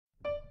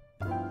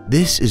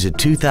This is a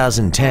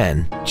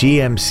 2010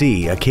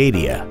 GMC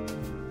Acadia.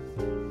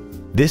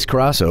 This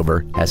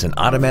crossover has an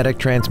automatic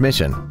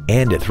transmission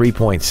and a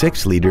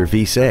 3.6-liter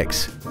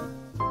V6.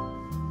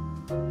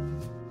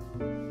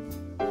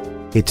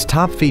 Its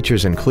top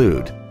features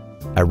include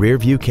a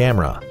rear-view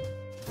camera,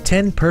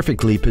 10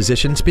 perfectly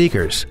positioned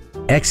speakers,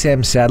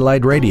 XM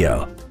satellite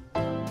radio,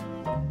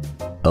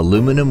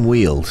 aluminum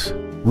wheels,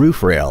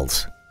 roof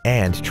rails,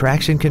 and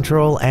traction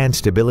control and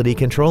stability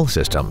control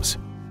systems.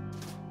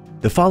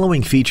 The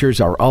following features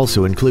are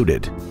also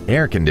included: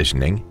 air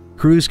conditioning,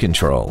 cruise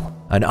control,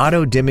 an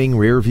auto-dimming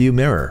rear-view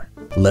mirror,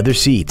 leather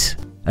seats,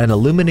 an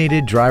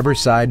illuminated driver's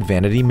side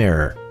vanity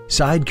mirror,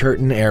 side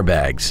curtain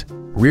airbags,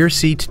 rear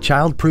seat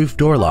child-proof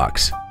door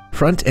locks,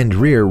 front and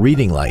rear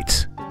reading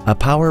lights, a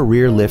power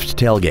rear lift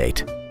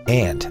tailgate,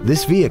 and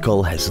this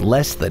vehicle has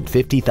less than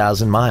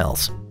 50,000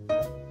 miles.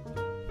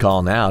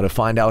 Call now to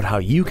find out how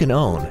you can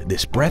own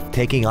this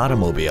breathtaking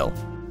automobile.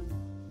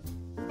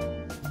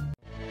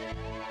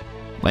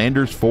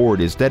 Landers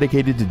Ford is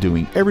dedicated to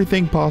doing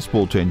everything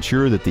possible to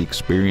ensure that the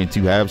experience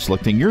you have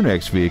selecting your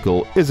next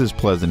vehicle is as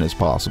pleasant as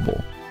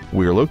possible.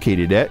 We are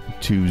located at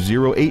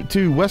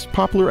 2082 West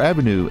Poplar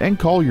Avenue in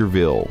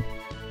Collierville.